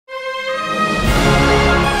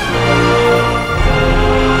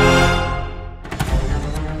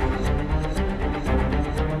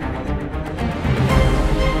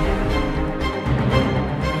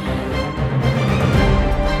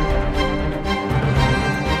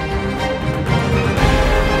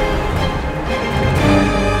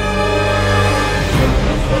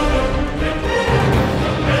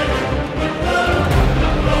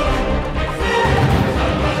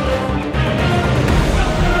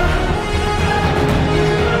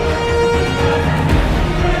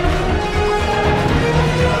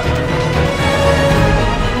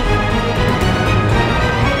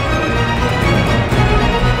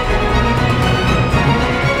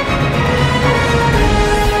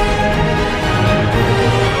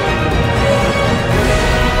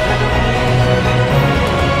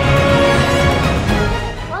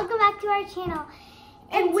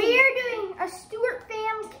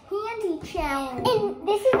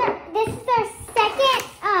this is our second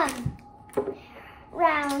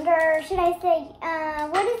round, or should I say,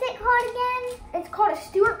 what is it called again? It's called a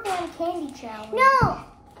Stuart Fan Candy Challenge. No,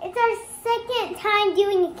 it's our second time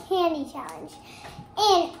doing a candy challenge.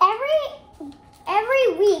 And every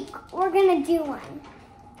week we're gonna do one.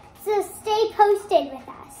 So stay posted with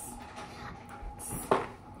us.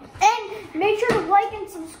 And make sure to like and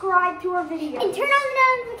subscribe to our videos. And turn on the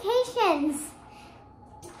notifications.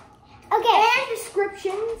 Okay. And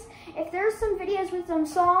descriptions. If there's some videos with some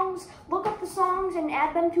songs, look up the songs and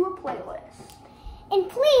add them to a playlist. And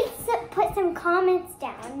please put some comments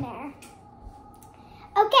down there.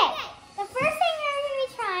 Okay, the first thing we're going to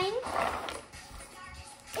be trying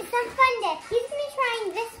is some Fun Dip. He's going to be trying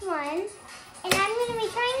this one, and I'm going to be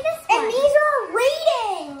trying this one. And these are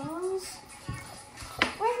ratings.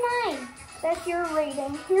 Where's mine? That's your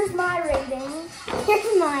rating. Here's my rating. Here's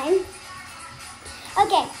mine.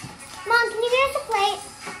 Okay, Mom, can you get us a plate?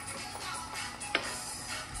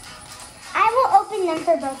 I will open them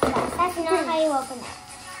for both of us. That's not how you open it.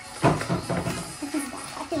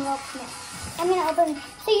 I can open it. I'm going to open.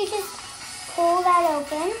 So you just pull that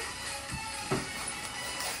open.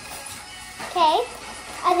 Okay.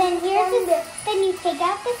 And then here's the, then you take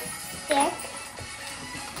out the stick.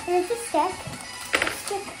 Here's the stick.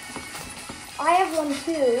 I have one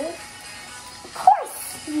too. Of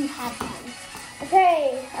course you have one.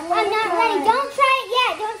 Okay. I'm not ready. Don't try it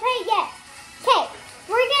yet. Don't try it yet. Okay.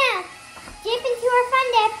 We're going to dip into our Fun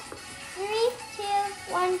Dip. 3, 2,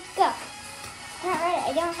 1, go. I'm not ready.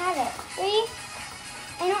 I don't have it. 3.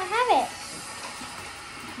 I don't have it.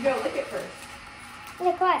 You gotta lick it first.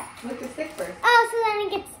 Look what? Lick the stick first. Oh, so then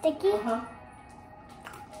it gets sticky.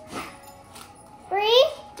 3,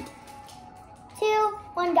 2,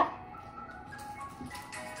 1, go.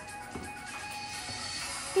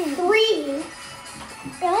 3.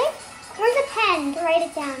 Really? Where's a pen to write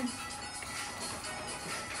it down?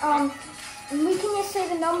 We can just say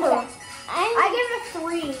the number. Okay. I give it a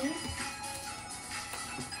 3.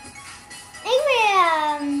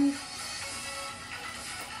 Anyway,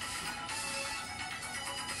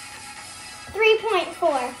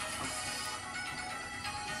 3.4.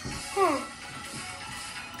 Huh.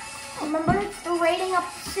 Remember, it's the rating up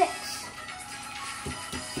to 6.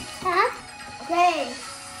 Huh? Okay.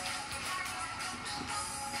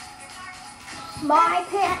 My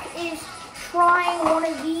pick is trying one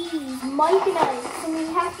of these Mike and Ike's, and we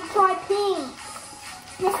have to try pink.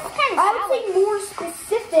 This is kind of I would say more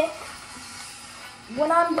specific when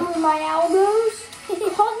I'm doing my elbows.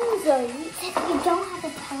 Tons of these. You don't have to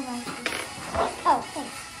tell us. Oh,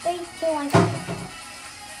 thanks. 3, 2, 1, go.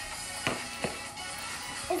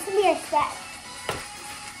 This will be your set.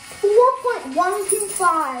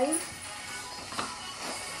 4.125.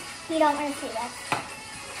 You don't want to see this.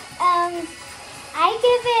 I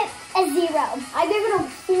give it a 0. I give it a That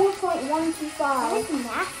 4.125. is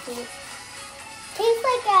nasty. Tastes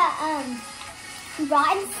like a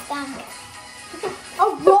rotten skunk. A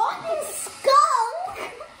rotten skunk?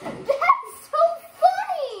 That's so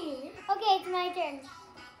funny. Okay, it's my turn.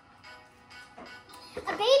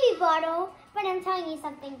 A baby bottle, but I'm telling you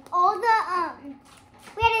something. All the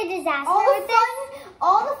we had a disaster with this.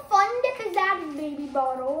 All the Fun Dip is out of the baby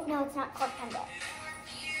bottle. No, it's not called Fun Dip.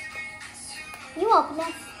 Can you open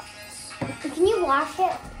this? Can you wash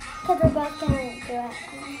it? Because we're both gonna do it.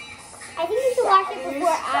 I think you should wash it before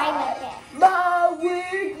I lick it. My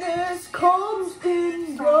weakness comes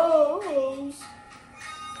and goes.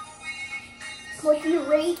 What do you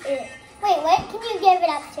rate it? Wait, what can you give it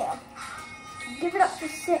up to? Give it up to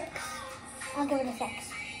 6. I'll give it a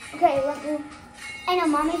 6. Okay, let me. I know,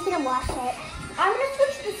 Mommy's gonna wash it. I'm gonna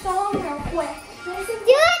switch the song real quick. Do it to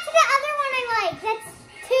the other one I like. That's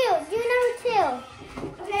 2. Do number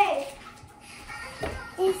 2. Okay.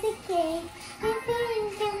 It's okay. It's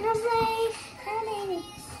gonna play. Oh, baby.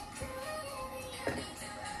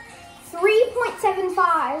 3.75.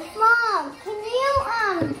 Mom, can you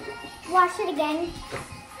wash it again?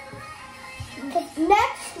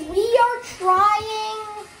 Next, we are trying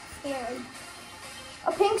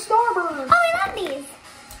a pink Starburst. Oh, I love these.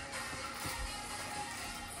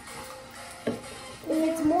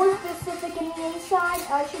 It's more specific in the inside.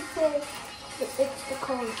 I should say it's the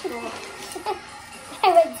color straw. I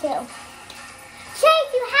would too.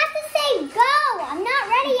 Chase, you have to say go. I'm not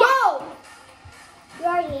ready yet. Go! You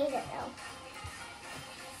already ate it though.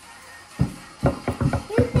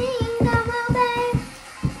 You think I'm okay?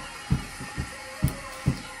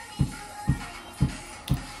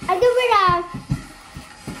 I give it a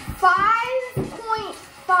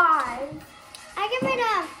 5.5. I give it a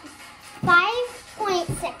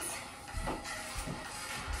 5.6.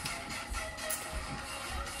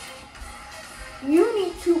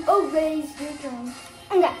 Oh, Ray's your turn.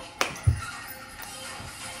 Okay.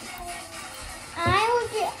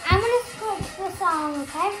 I'm gonna switch the song,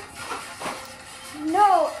 okay?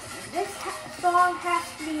 No, this song has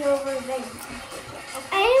to be over there.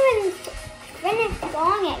 I didn't even finish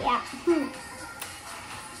song it yet.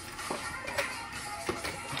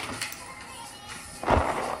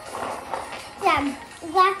 Yeah,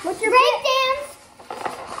 what's your break dance?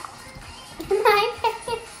 My pick.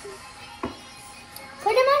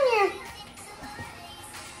 Put them on here.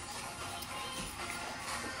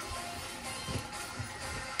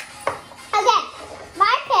 Okay,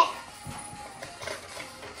 my pick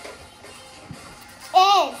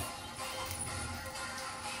is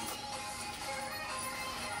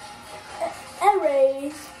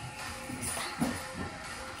Erase.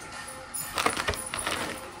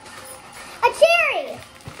 a cherry.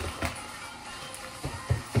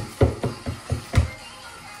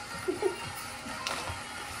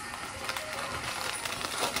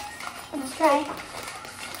 Let's try.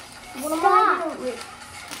 What am I Stop. gonna read?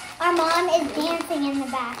 Our mom is dancing in the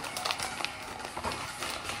back.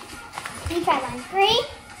 You try one. 3.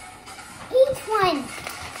 Each one.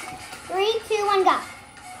 3, 2, 1, go.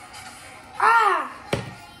 Ah!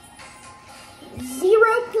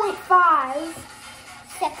 0.5.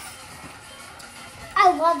 6.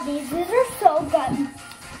 I love these. These are so good.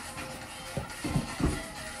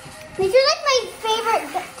 These are like my favorite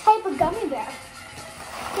type of gummy bear.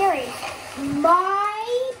 Cherries.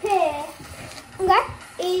 My pick Okay.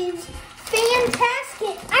 is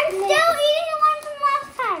fantastic. I'm still eating the one from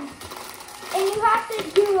last time. And you have to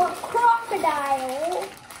do a crocodile.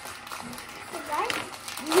 Okay.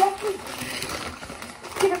 You have to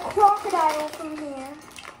get a crocodile from here.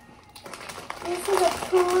 This is a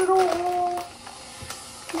turtle.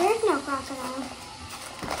 There's no crocodile.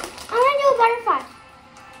 I'm gonna do a butterfly.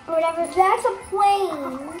 Or whatever. That's a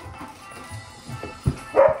plane.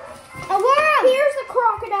 A worm. Here's a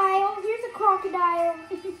crocodile. Here's a crocodile.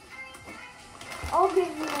 I'll give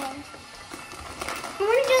you one. I'm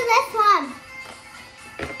gonna do this one.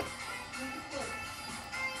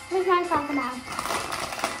 Where's my crocodile?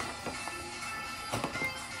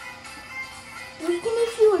 We can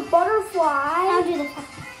issue a butterfly. I'll do this one.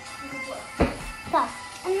 Go.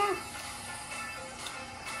 And now.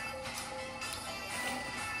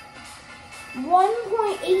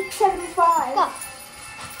 1.875. Go.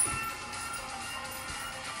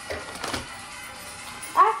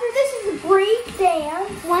 After this is a break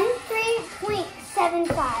dance.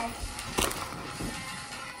 13.75.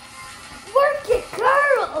 Work it,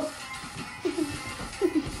 girl.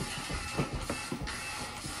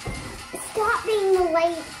 Stop being the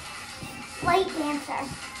light dancer.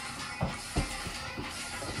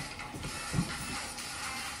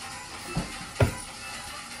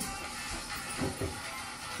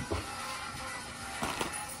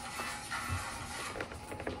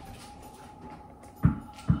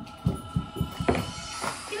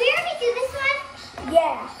 Did we already do this one?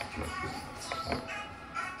 Yeah.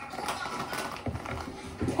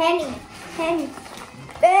 Penny. Penny.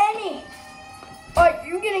 Penny. Are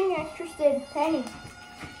you getting interested? Penny.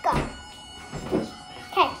 Go.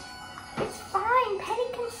 Okay. It's fine. Penny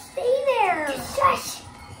can stay there. Shush.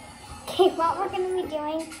 Okay, what we're going to be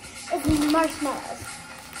doing is marshmallows.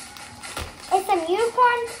 It's some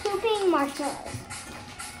unicorn scooping marshmallows.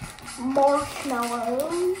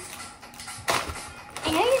 Marshmallows. I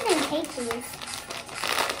know you're going to hate these.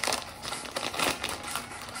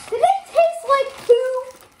 Do they taste like poop?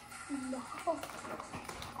 No.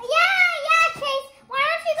 Yeah, Chase. Why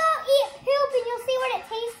don't you go eat poop and you'll see what it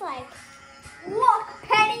tastes like? Look,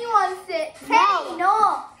 Penny wants it. No. Penny,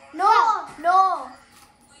 no. No. No.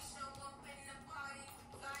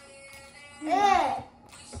 Ugh.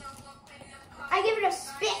 I give it a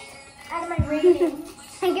spit out of my rating.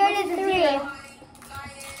 I give it a 3.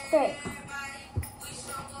 3.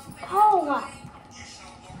 Oh.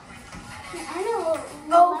 I know.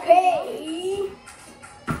 Okay.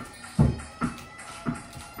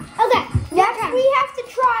 Okay. Next, we have to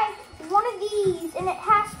try one of these, and it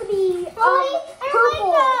has to be I purple. don't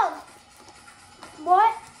like those.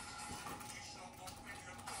 What?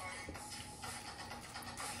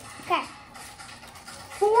 Okay.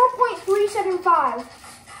 4.375.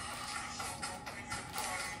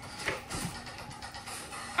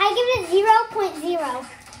 I give it a 0.0.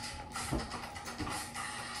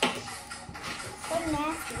 So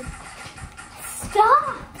nasty. Stop.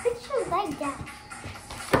 Put your leg down.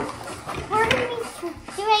 We're going to be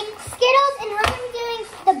doing Skittles, and we're going to be doing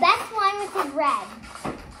the best one, which is red.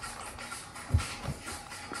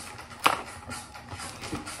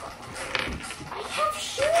 I have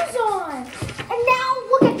shoes on. And now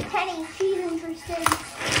look at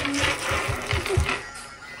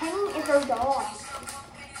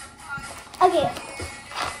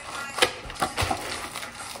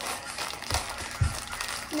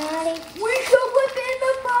party. We show within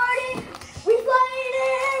the party. We playing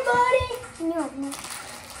everybody. Can you open it?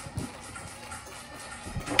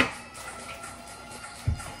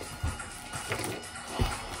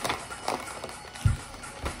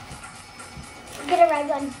 Get a red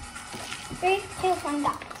one. 3, 2, 1,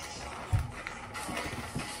 go.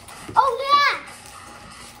 Oh yeah!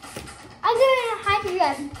 I'm doing a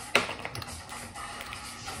hydrogen.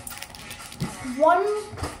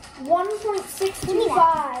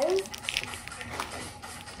 1.625.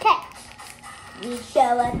 Okay. We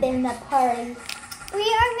show up in the party.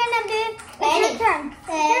 We are gonna do. It's your turn.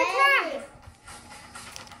 It's your turn.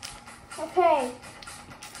 Okay.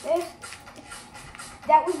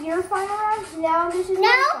 That was your final round? Now this is No,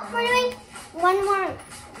 my final we're round. doing one more.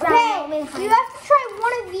 Okay, round. you have to try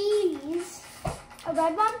one of these. A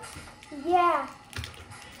red one? Yeah.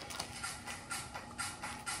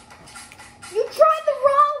 You tried the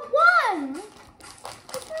wrong one.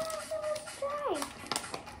 Which one am I supposed to try?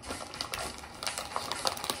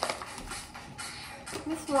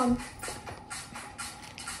 This one.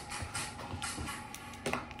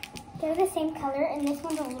 They're the same color, and this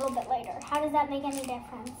one's a little bit lighter. How does that make any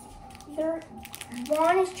difference?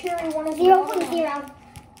 One is cherry, one is 0.0. watermelon.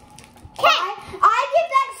 Okay. I give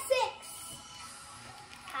that 6.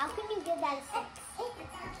 How can you give that a 6?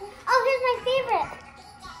 Oh, here's my favorite.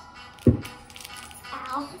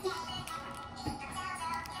 Ow.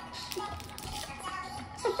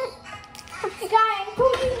 Guy, I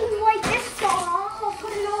told you you like this song. I'll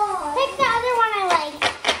put it on. Pick the other one I like.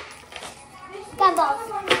 Gumballs.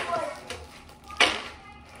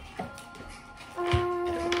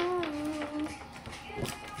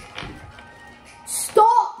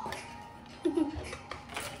 Stop!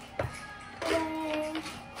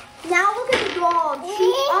 Now look at the dog.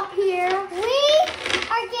 She's up here. We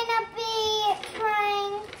are gonna be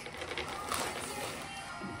trying.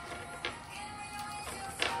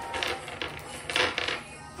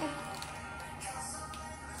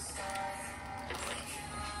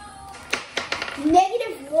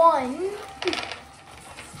 -1.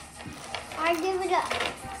 I give it a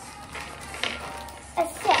 6.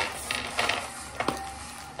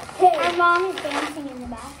 Okay. Our mom is dancing in the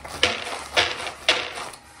back.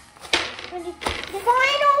 The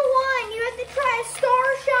final one. You have to try a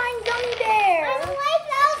Starshine gummy bear. I don't like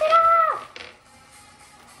that. Get off!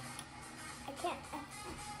 I can't.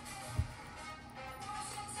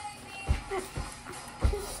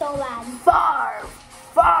 This is so bad.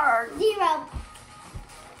 Far. 0.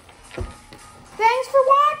 Thanks for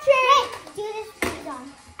watching. Hey, do this